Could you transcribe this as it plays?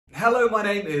Hello, my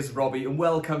name is Robbie and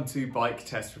welcome to Bike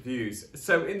Test Reviews.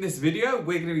 So in this video,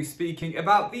 we're going to be speaking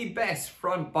about the best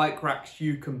front bike racks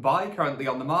you can buy currently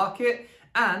on the market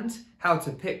and how to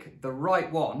pick the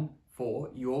right one for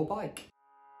your bike.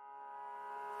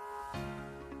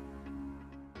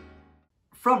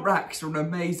 Front racks are an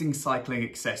amazing cycling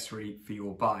accessory for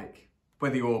your bike.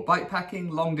 Whether you're bikepacking,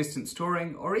 long distance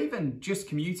touring, or even just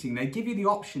commuting, they give you the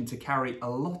option to carry a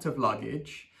lot of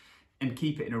luggage and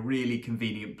keep it in a really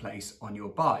convenient place on your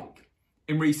bike.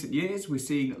 In recent years, we're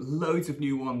seeing loads of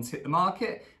new ones hit the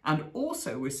market, and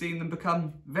also we're seeing them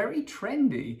become very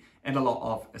trendy in a lot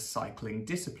of cycling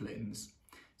disciplines.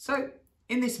 So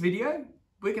in this video,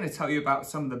 we're going to tell you about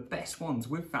some of the best ones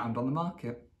we've found on the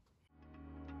market.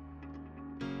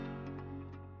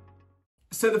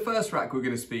 So the first rack we're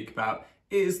going to speak about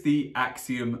is the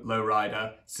Axiom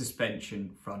Lowrider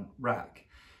Suspension Front Rack.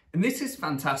 And this is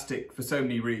fantastic for so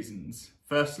many reasons.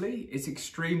 Firstly, it's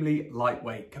extremely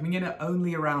lightweight, coming in at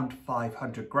only around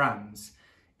 500 grams.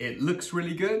 It looks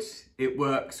really good, it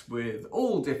works with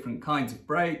all different kinds of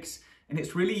brakes, and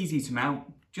it's really easy to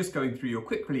mount, just going through your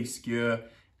quick release skewer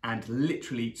and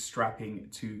literally strapping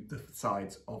to the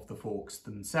sides of the forks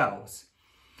themselves.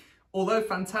 Although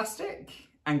fantastic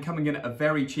and coming in at a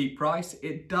very cheap price,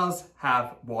 it does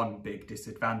have one big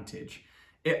disadvantage.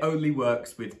 It only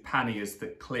works with panniers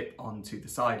that clip onto the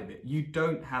side of it. You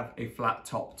don't have a flat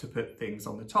top to put things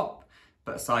on the top.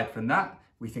 But aside from that,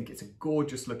 we think it's a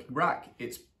gorgeous looking rack.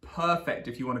 It's perfect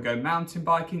if you want to go mountain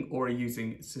biking or are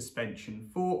using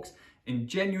suspension forks. And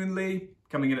genuinely,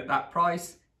 coming in at that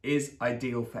price is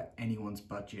ideal for anyone's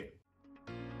budget.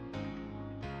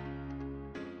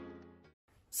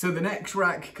 So the next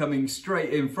rack coming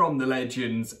straight in from the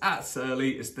legends at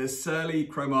Surly is the Surly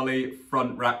Chromoly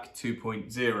Front Rack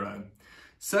 2.0.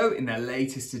 So in their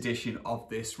latest edition of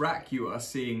this rack, you are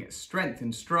seeing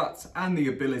strengthened struts and the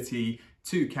ability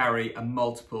to carry a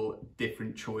multiple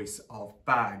different choice of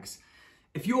bags.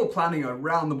 If you're planning a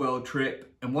round the world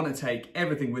trip and want to take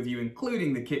everything with you,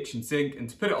 including the kitchen sink, and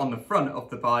to put it on the front of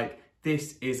the bike,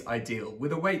 this is ideal.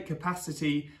 With a weight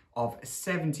capacity of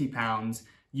 70 pounds,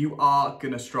 you are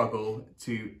going to struggle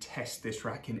to test this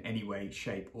rack in any way,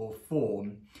 shape or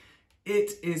form.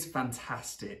 It is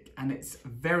fantastic and it's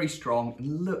very strong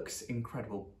and looks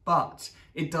incredible, but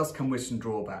it does come with some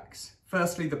drawbacks.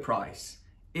 Firstly, the price.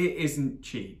 It isn't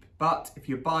cheap, but if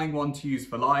you're buying one to use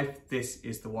for life, this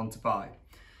is the one to buy.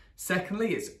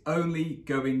 Secondly, it's only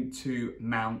going to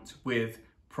mount with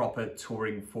proper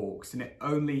touring forks and it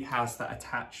only has that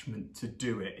attachment to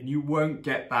do it, and you won't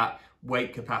get that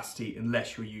weight capacity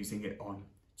unless you're using it on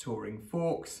touring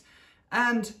forks.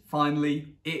 And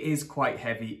finally, it is quite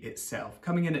heavy itself,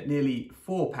 coming in at nearly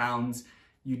 4 pounds.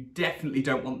 You definitely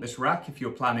don't want this rack if you're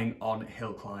planning on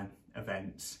hill climb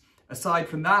events. Aside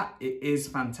from that, it is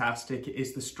fantastic. It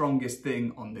is the strongest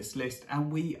thing on this list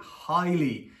and we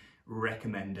highly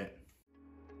recommend it.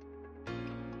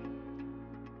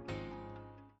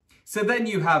 So then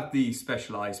you have the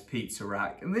Specialized Pizza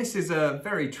Rack, and this is a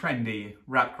very trendy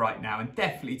rack right now and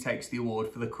definitely takes the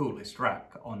award for the coolest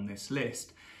rack on this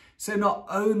list. So not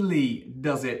only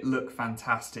does it look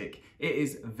fantastic, it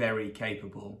is very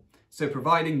capable. So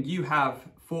providing you have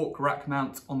fork rack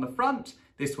mounts on the front,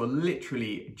 this will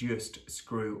literally just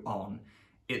screw on.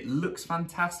 It looks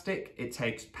fantastic, it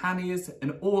takes panniers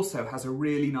and also has a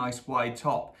really nice wide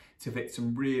top to fit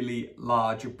some really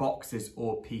large boxes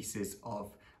or pieces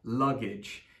of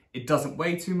luggage. It doesn't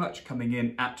weigh too much, coming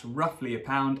in at roughly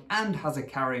 £1 and has a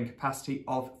carrying capacity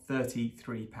of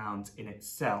 33 pounds in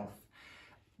itself.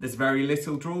 There's very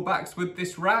little drawbacks with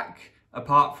this rack,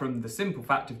 apart from the simple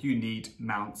fact of you need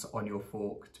mounts on your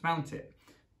fork to mount it.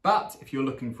 But if you're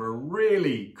looking for a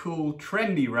really cool,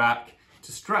 trendy rack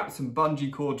to strap some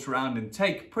bungee cords around and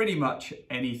take pretty much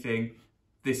anything,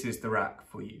 this is the rack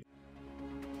for you.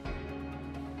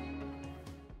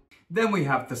 Then we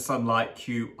have the Sunlight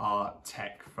QR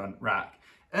Tech Front Rack.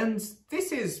 And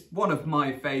this is one of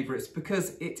my favourites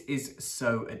because it is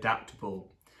so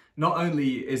adaptable. Not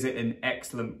only is it an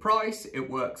excellent price, it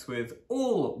works with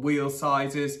all wheel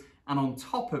sizes, and on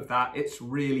top of that, it's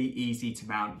really easy to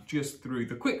mount just through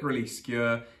the quick release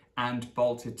skewer and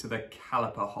bolted to the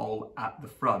caliper hole at the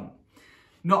front.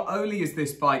 Not only is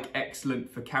this bike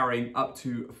excellent for carrying up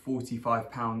to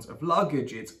 45 pounds of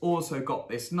luggage, it's also got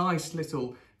this nice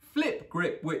little flip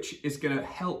grip which is going to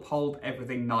help hold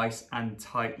everything nice and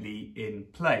tightly in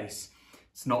place.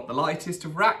 It's not the lightest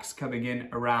of racks, coming in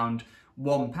around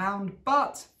 £1,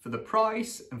 but for the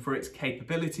price and for its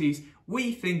capabilities,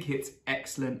 we think it's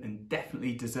excellent and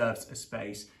definitely deserves a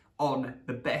space on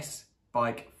the best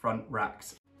bike front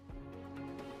racks.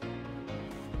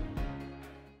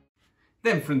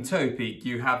 Then from Toe Peak,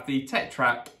 you have the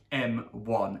Tetrack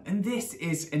M1, and this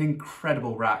is an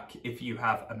incredible rack if you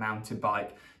have a mountain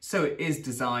bike. So it is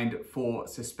designed for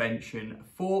suspension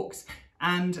forks,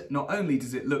 and not only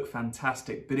does it look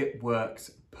fantastic, but it works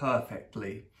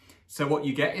perfectly. So what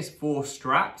you get is 4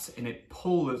 straps, and it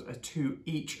pulls to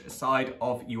each side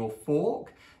of your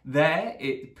fork. There,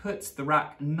 it puts the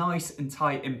rack nice and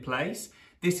tight in place.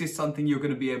 This is something you're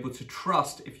going to be able to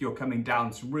trust if you're coming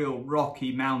down some real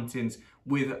rocky mountains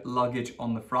with luggage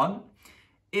on the front.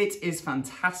 It is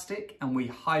fantastic and we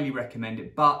highly recommend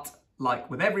it, but like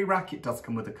with every rack, it does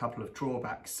come with a couple of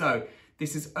drawbacks. So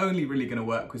this is only really going to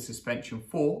work with suspension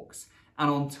forks. And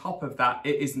on top of that,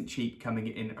 it isn't cheap, coming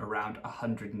in around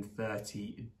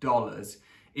 $130.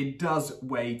 It does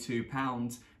weigh 2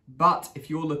 pounds, but if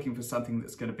you're looking for something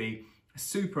that's going to be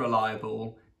super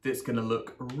reliable, that's going to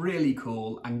look really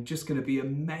cool and just going to be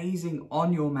amazing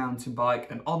on your mountain bike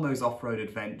and on those off-road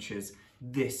adventures,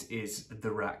 this is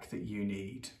the rack that you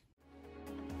need.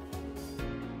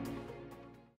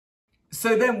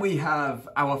 So then we have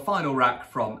our final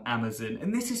rack from Amazon,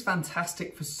 and this is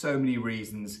fantastic for so many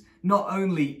reasons. Not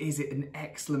only is it an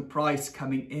excellent price,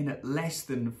 coming in at less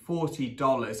than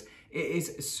 $40, it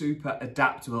is super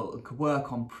adaptable and can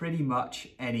work on pretty much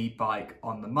any bike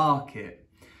on the market.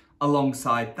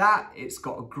 Alongside that, it's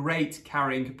got a great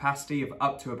carrying capacity of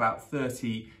up to about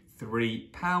 33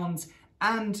 pounds,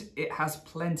 and it has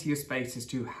plenty of spaces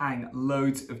to hang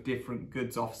loads of different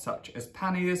goods off, such as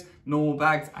panniers, normal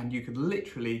bags, and you could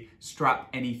literally strap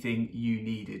anything you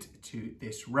needed to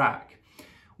this rack.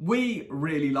 We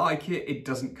really like it. It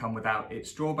doesn't come without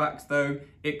its drawbacks though.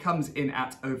 It comes in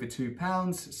at over 2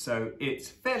 pounds, so it's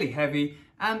fairly heavy,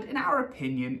 and in our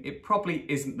opinion, it probably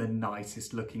isn't the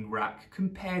nicest looking rack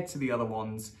compared to the other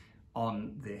ones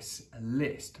on this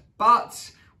list.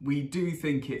 But we do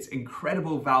think it's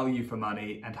incredible value for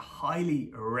money and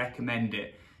highly recommend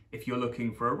it if you're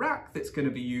looking for a rack that's going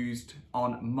to be used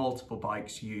on multiple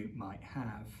bikes you might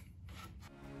have.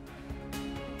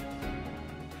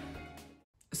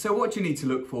 So what do you need to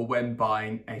look for when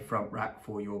buying a front rack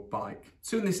for your bike?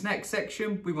 So in this next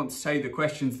section, we want to say the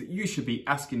questions that you should be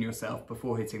asking yourself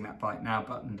before hitting that Bike Now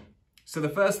button. So the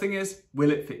first thing is,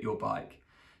 will it fit your bike?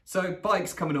 So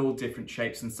bikes come in all different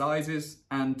shapes and sizes,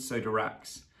 and so do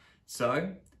racks.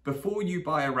 So before you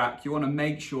buy a rack, you want to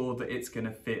make sure that it's going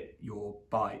to fit your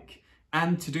bike.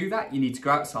 And to do that, you need to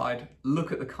go outside,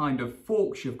 look at the kind of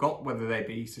forks you've got, whether they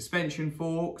be suspension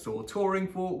forks or touring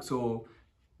forks or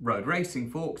road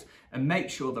racing forks, and make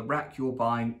sure the rack you're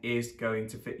buying is going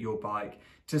to fit your bike,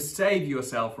 to save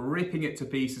yourself ripping it to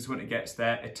pieces when it gets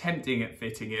there, attempting at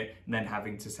fitting it, and then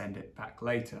having to send it back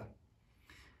later.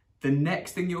 The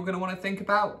next thing you're going to want to think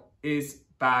about is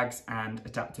bags and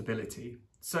adaptability.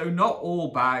 So not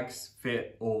all bags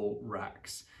fit all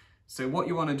racks. So what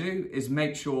you want to do is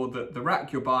make sure that the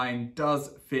rack you're buying does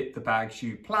fit the bags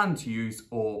you plan to use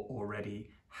or already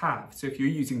have. So if you're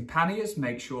using panniers,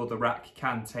 make sure the rack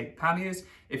can take panniers.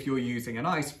 If you're using a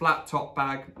nice flat top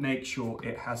bag, make sure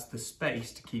it has the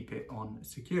space to keep it on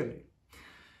securely.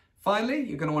 Finally,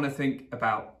 you're going to want to think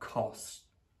about cost.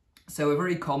 So a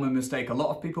very common mistake a lot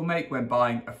of people make when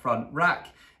buying a front rack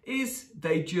is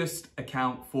they just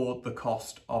account for the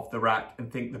cost of the rack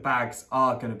and think the bags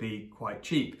are going to be quite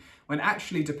cheap, when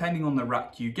actually, depending on the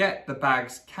rack you get, the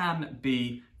bags can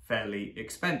be fairly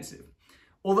expensive.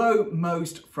 Although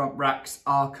most front racks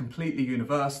are completely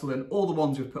universal, and all the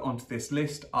ones we've put onto this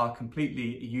list are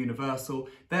completely universal,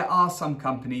 there are some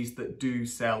companies that do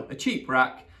sell a cheap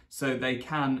rack, so they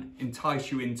can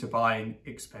entice you into buying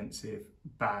expensive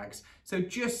bags. So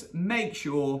just make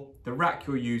sure the rack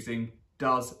you're using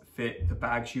does fit the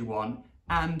bags you want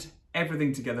and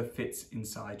everything together fits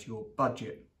inside your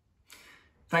budget.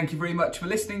 Thank you very much for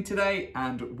listening today,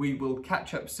 and we will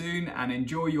catch up soon, and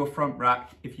enjoy your front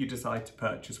rack if you decide to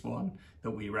purchase one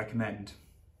that we recommend.